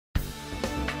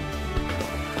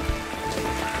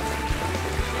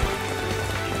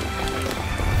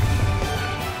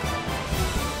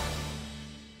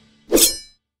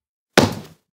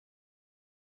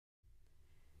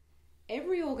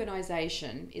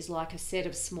organisation is like a set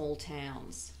of small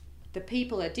towns. The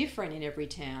people are different in every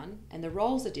town and the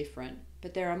roles are different,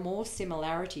 but there are more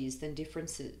similarities than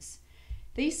differences.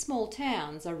 These small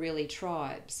towns are really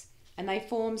tribes, and they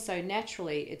form so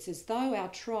naturally it's as though our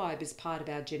tribe is part of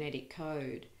our genetic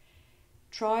code.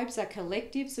 Tribes are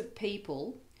collectives of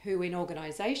people who in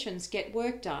organisations get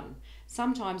work done,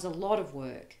 sometimes a lot of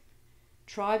work.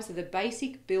 Tribes are the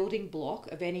basic building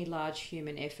block of any large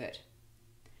human effort.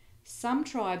 Some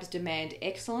tribes demand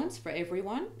excellence for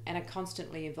everyone and are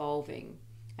constantly evolving,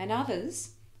 and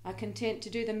others are content to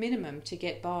do the minimum to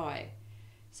get by.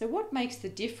 So what makes the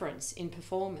difference in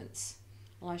performance?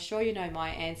 Well, I'm sure you know my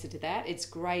answer to that. It's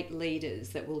great leaders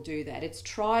that will do that. It's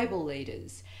tribal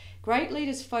leaders. Great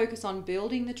leaders focus on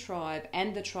building the tribe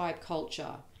and the tribe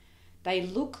culture. They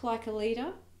look like a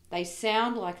leader, they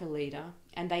sound like a leader,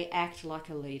 and they act like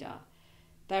a leader.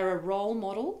 They're a role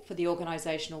model for the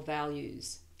organisational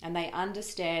values, and they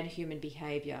understand human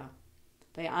behaviour.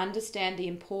 They understand the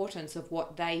importance of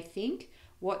what they think,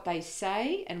 what they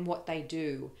say, and what they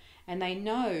do. And they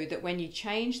know that when you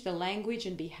change the language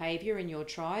and behaviour in your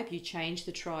tribe, you change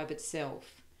the tribe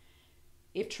itself.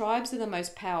 If tribes are the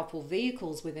most powerful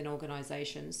vehicles within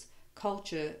organisations,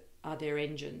 culture are their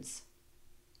engines.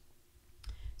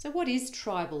 So what is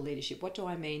tribal leadership? What do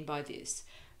I mean by this?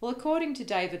 Well, according to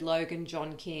David Logan,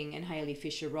 John King and Hayley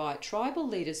Fisher-Wright, tribal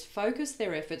leaders focus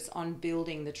their efforts on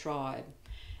building the tribe.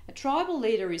 A tribal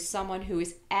leader is someone who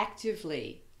is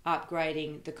actively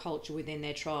upgrading the culture within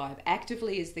their tribe.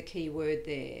 Actively is the key word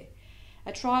there.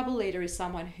 A tribal leader is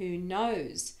someone who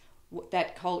knows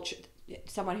that culture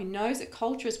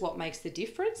is what makes the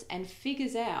difference and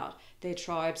figures out their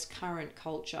tribe's current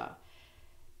culture.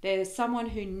 There's someone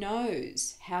who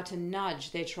knows how to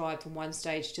nudge their tribe from one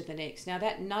stage to the next. Now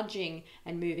that nudging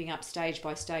and moving up stage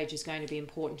by stage is going to be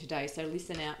important today, so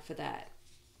listen out for that.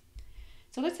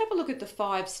 So let's have a look at the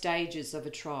 5 stages of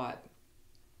a tribe.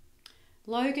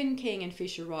 Logan, King and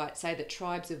Fisher-Wright say that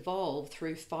tribes evolve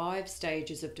through 5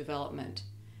 stages of development.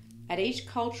 At each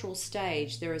cultural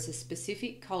stage there is a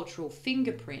specific cultural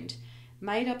fingerprint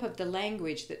made up of the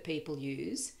language that people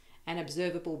use and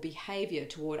observable behaviour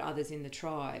toward others in the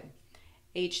tribe.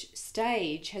 Each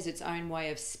stage has its own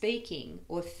way of speaking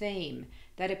or theme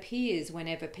that appears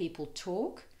whenever people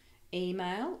talk,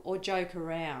 email or joke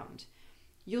around.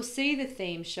 You'll see the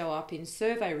theme show up in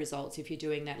survey results if you're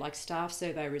doing that, like staff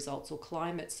survey results or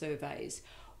climate surveys,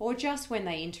 or just when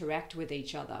they interact with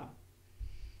each other.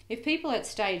 If people at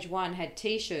stage 1 had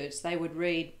t-shirts, they would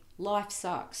read, "Life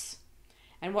sucks,"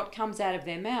 and what comes out of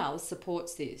their mouths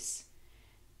supports this.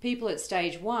 People at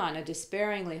stage 1 are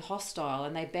despairingly hostile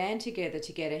and they band together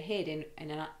to get ahead in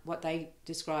what they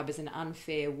describe as an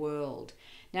unfair world.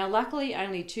 Now, luckily,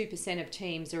 only 2% of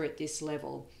teams are at this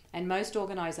level, and most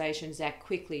organisations act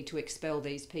quickly to expel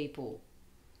these people.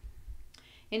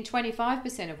 In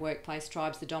 25% of workplace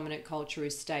tribes, the dominant culture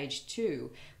is stage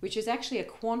 2, which is actually a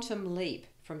quantum leap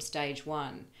from stage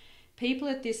 1. People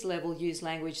at this level use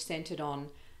language centred on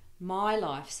 "my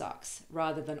life sucks"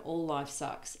 rather than "all life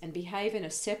sucks" and behave in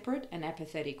a separate and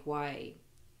apathetic way.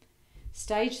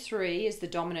 Stage 3 is the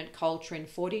dominant culture in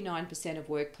 49% of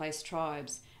workplace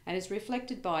tribes and is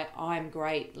reflected by "I'm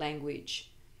great"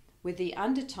 language, with the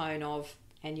undertone of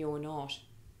 "and you're not."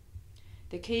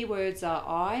 The key words are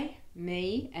I,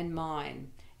 me and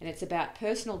mine, and it's about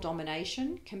personal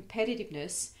domination,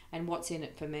 competitiveness and what's in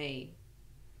it for me.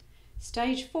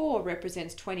 Stage 4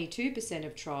 represents 22%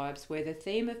 of tribes where the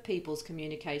theme of people's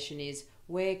communication is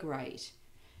 "we're great."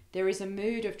 There is a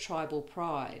mood of tribal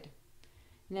pride.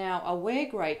 Now, a "we're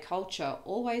great" culture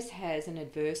always has an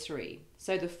adversary,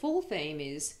 so the full theme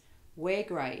is "we're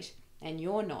great and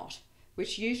you're not,"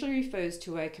 which usually refers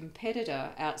to a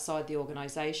competitor outside the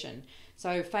organisation.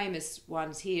 So famous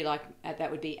ones here, like that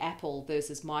would be Apple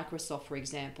versus Microsoft, for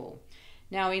example.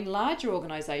 Now, in larger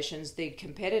organisations, the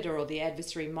competitor or the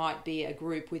adversary might be a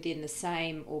group within the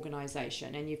same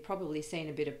organisation, and you've probably seen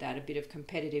a bit of that, a bit of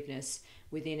competitiveness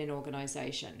within an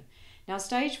organisation. Now,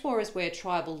 stage 4 is where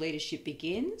tribal leadership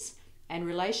begins, and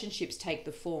relationships take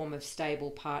the form of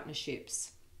stable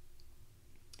partnerships.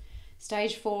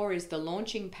 Stage 4 is the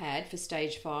launching pad for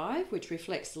stage 5, which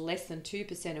reflects less than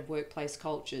 2% of workplace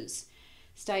cultures.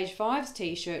 Stage 5's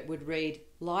t-shirt would read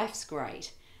 "Life's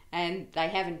great," and they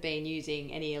haven't been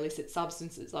using any illicit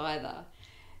substances either.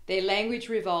 Their language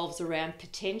revolves around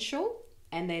potential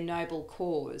and their noble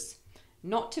cause,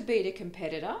 not to beat a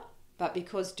competitor, but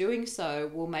because doing so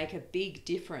will make a big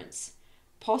difference,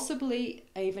 possibly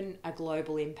even a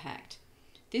global impact.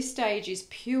 This stage is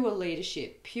pure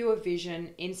leadership, pure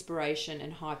vision, inspiration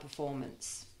and high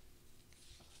performance.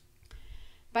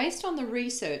 Based on the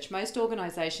research, most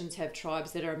organisations have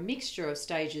tribes that are a mixture of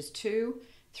stages 2,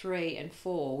 3 and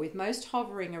 4, with most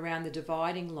hovering around the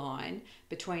dividing line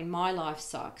between my life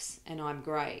sucks and I'm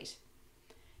great.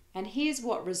 And here's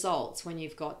what results when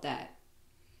you've got that.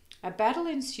 A battle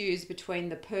ensues between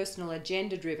the personal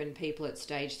agenda-driven people at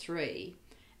stage 3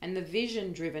 and the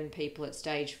vision-driven people at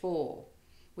stage 4,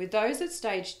 with those at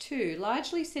stage 2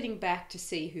 largely sitting back to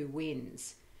see who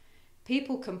wins.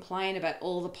 People complain about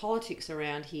all the politics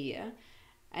around here,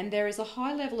 and there is a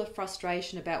high level of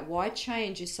frustration about why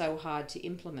change is so hard to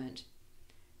implement.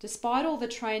 Despite all the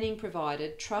training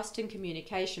provided, trust and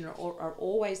communication are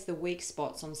always the weak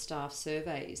spots on staff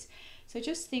surveys. So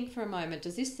just think for a moment,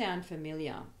 does this sound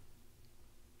familiar?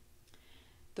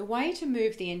 The way to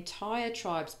move the entire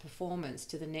tribe's performance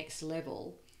to the next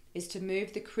level is to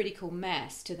move the critical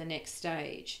mass to the next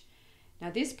stage. Now,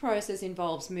 this process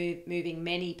involves moving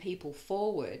many people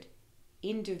forward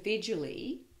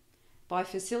individually by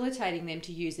facilitating them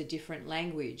to use a different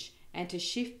language and to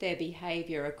shift their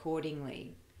behaviour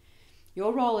accordingly.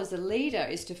 Your role as a leader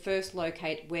is to first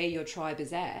locate where your tribe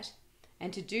is at,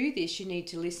 and to do this you need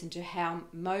to listen to how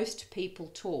most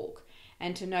people talk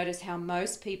and to notice how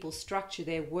most people structure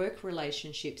their work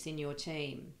relationships in your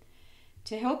team.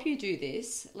 To help you do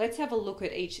this, let's have a look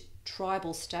at each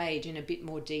tribal stage in a bit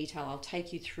more detail. I'll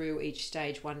take you through each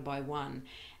stage one by one.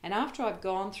 And after I've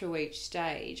gone through each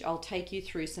stage, I'll take you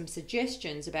through some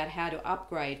suggestions about how to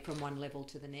upgrade from one level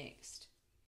to the next.